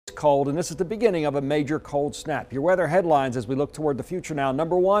cold, and this is the beginning of a major cold snap. Your weather headlines as we look toward the future now.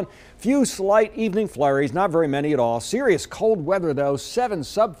 Number one, few slight evening flurries, not very many at all. Serious cold weather though, 7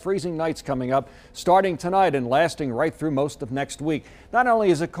 sub-freezing nights coming up starting tonight and lasting right through most of next week. Not only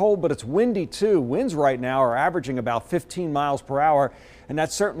is it cold, but it's windy too. Winds right now are averaging about 15 miles per hour, and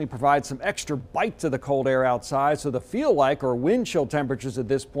that certainly provides some extra bite to the cold air outside. So the feel like or wind chill temperatures at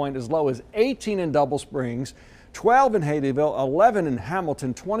this point as low as 18 in Double Springs, 12 in Haleyville, 11 in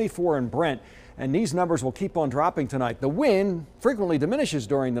Hamilton, 24 in Brent. And these numbers will keep on dropping tonight. The wind frequently diminishes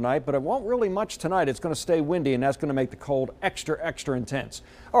during the night, but it won't really much tonight. It's going to stay windy, and that's going to make the cold extra intense.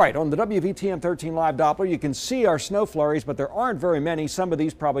 All right, on the WVTM 13 Live Doppler, you can see our snow flurries, but there aren't very many. Some of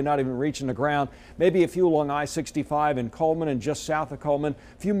these probably not even reaching the ground. Maybe a few along I-65 in Coleman and just south of Coleman.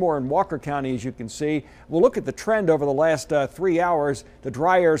 A few more in Walker County, as you can see. We'll look at the trend over the last 3 hours. The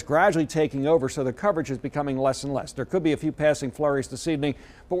dry air is gradually taking over, so the coverage is becoming less and less. There could be a few passing flurries this evening,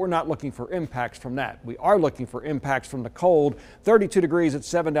 but we're not looking for impacts from that. We are looking for impacts from the cold. 32 degrees at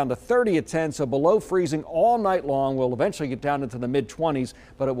 7 down to 30 at 10, so below freezing all night long. We'll eventually get down into the mid-20s,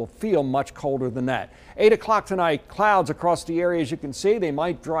 but it will feel much colder than that. 8 o'clock tonight, clouds across the area. As you can see, they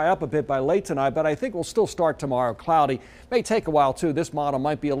might dry up a bit by late tonight, but I think we'll still start tomorrow cloudy. May take a while too. This model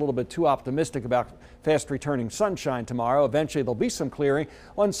might be a little bit too optimistic about fast returning sunshine tomorrow. Eventually there'll be some clearing.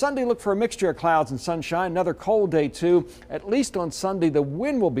 On Sunday, look for a mixture of clouds and sunshine. Another cold day too. At least on Sunday, the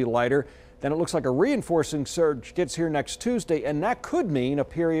wind will be lighter. Then it looks like a reinforcing surge gets here next Tuesday, and that could mean a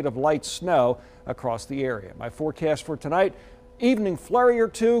period of light snow across the area. My forecast for tonight, evening flurry or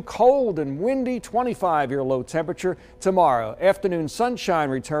two, cold and windy, 25 your low temperature. Tomorrow, afternoon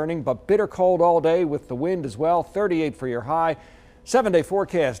sunshine returning, but bitter cold all day with the wind as well, 38 for your high. 7-day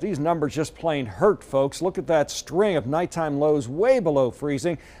forecast. These numbers just plain hurt, folks. Look at that string of nighttime lows way below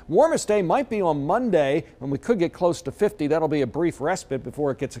freezing. Warmest day might be on Monday when we could get close to 50. That'll be a brief respite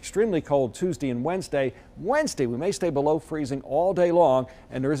before it gets extremely cold Tuesday and Wednesday. Wednesday, we may stay below freezing all day long,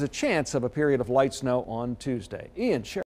 and there is a chance of a period of light snow on Tuesday. Ian, Sharon.